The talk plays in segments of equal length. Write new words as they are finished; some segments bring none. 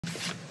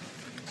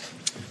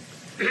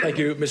Thank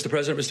you, Mr.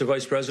 President, Mr.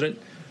 Vice President.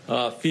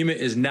 FEMA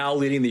is now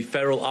leading the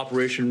federal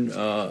operation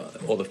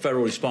or the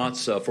federal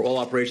response for all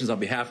operations on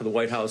behalf of the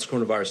White House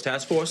Coronavirus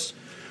Task Force,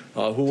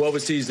 who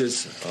oversees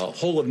this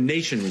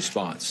whole-of-nation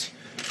response.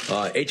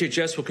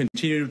 HHS will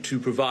continue to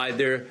provide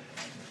their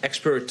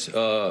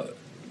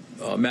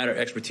matter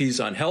expertise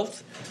on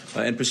health,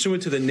 and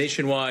pursuant to the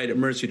nationwide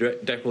emergency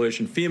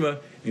declaration, FEMA,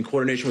 in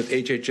coordination with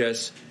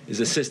HHS, is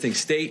assisting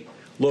state,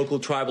 local,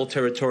 tribal,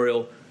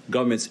 territorial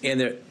governments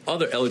and their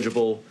other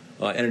eligible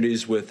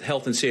entities with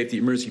health and safety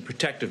emergency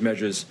protective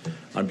measures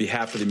on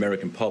behalf of the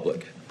American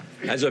public.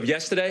 As of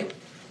yesterday,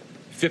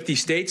 50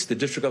 states, the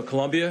District of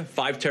Columbia,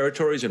 5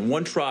 territories, and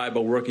 1 tribe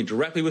are working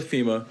directly with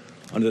FEMA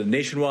under the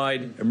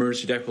nationwide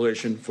emergency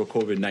declaration for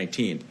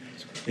COVID-19.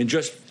 In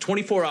just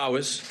 24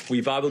 hours,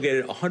 we've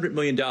obligated $100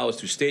 million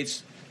to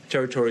states,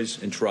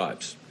 territories, and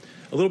tribes.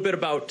 A little bit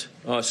about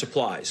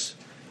supplies.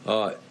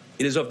 It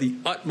is of the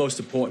utmost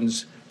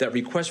importance that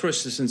requests for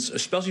assistance,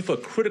 especially for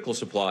critical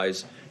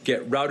supplies,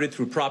 get routed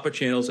through proper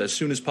channels as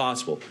soon as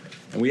possible.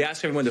 And we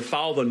ask everyone to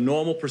follow the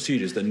normal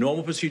procedures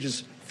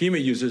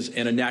FEMA uses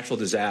in a natural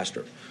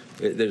disaster.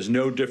 There's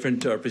no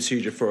different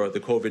procedure for the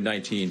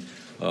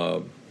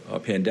COVID-19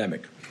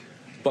 pandemic.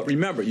 But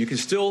remember, you can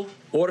still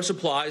order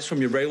supplies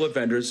from your regular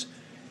vendors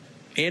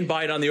and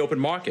buy it on the open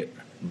market.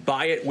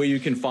 Buy it where you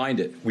can find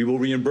it. We will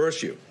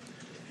reimburse you.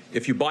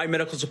 If you buy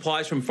medical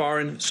supplies from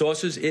foreign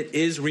sources, it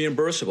is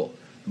reimbursable.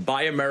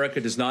 Buy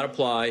America does not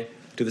apply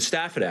to the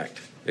Stafford Act,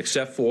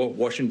 except for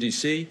Washington,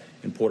 D.C.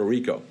 and Puerto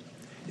Rico.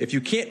 If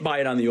you can't buy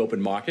it on the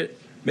open market,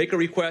 make a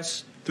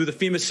request through the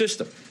FEMA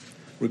system.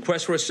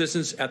 Requests for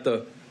assistance at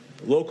the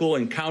local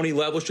and county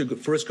level should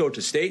first go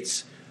to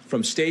states,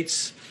 from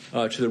states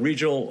to the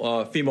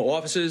regional FEMA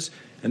offices,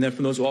 and then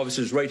from those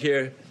offices right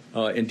here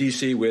in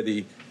D.C., where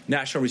the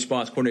National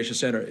Response Coordination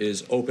Center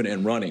is open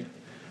and running.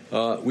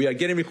 We are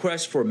getting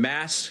requests for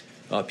masks,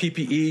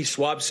 PPE,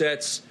 swab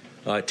sets,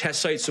 test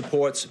site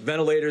supports,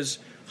 ventilators,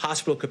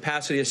 hospital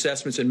capacity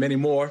assessments, and many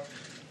more.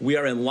 We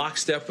are in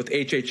lockstep with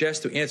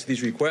HHS to answer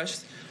these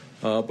requests,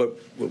 but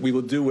we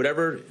will do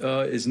whatever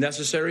is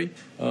necessary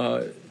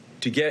to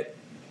get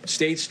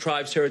states,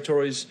 tribes,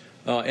 territories,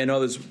 and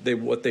others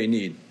what they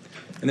need.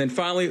 And then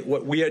finally,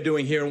 what we are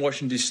doing here in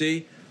Washington,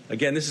 D.C.,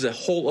 again, this is a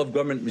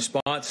whole-of-government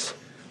response.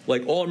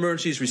 Like all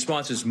emergencies,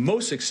 response is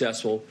most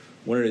successful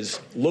when it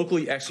is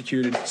locally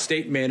executed,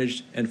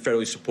 state-managed, and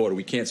federally supported.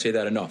 We can't say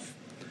that enough.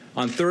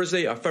 On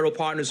Thursday, our federal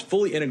partners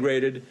fully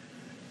integrated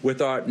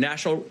with our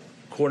National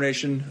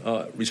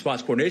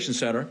Response Coordination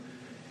Center,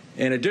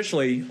 and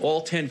additionally,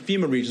 all 10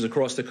 FEMA regions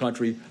across the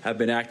country have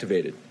been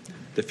activated.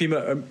 The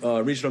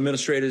FEMA regional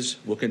administrators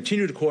will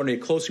continue to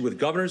coordinate closely with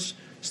governors,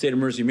 state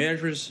emergency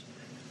managers,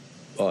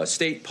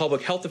 state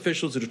public health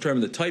officials to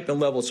determine the type and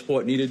level of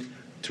support needed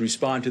to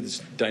respond to this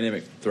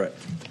dynamic threat.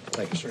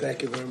 Thank you, sir.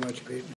 Thank you very much, Pete.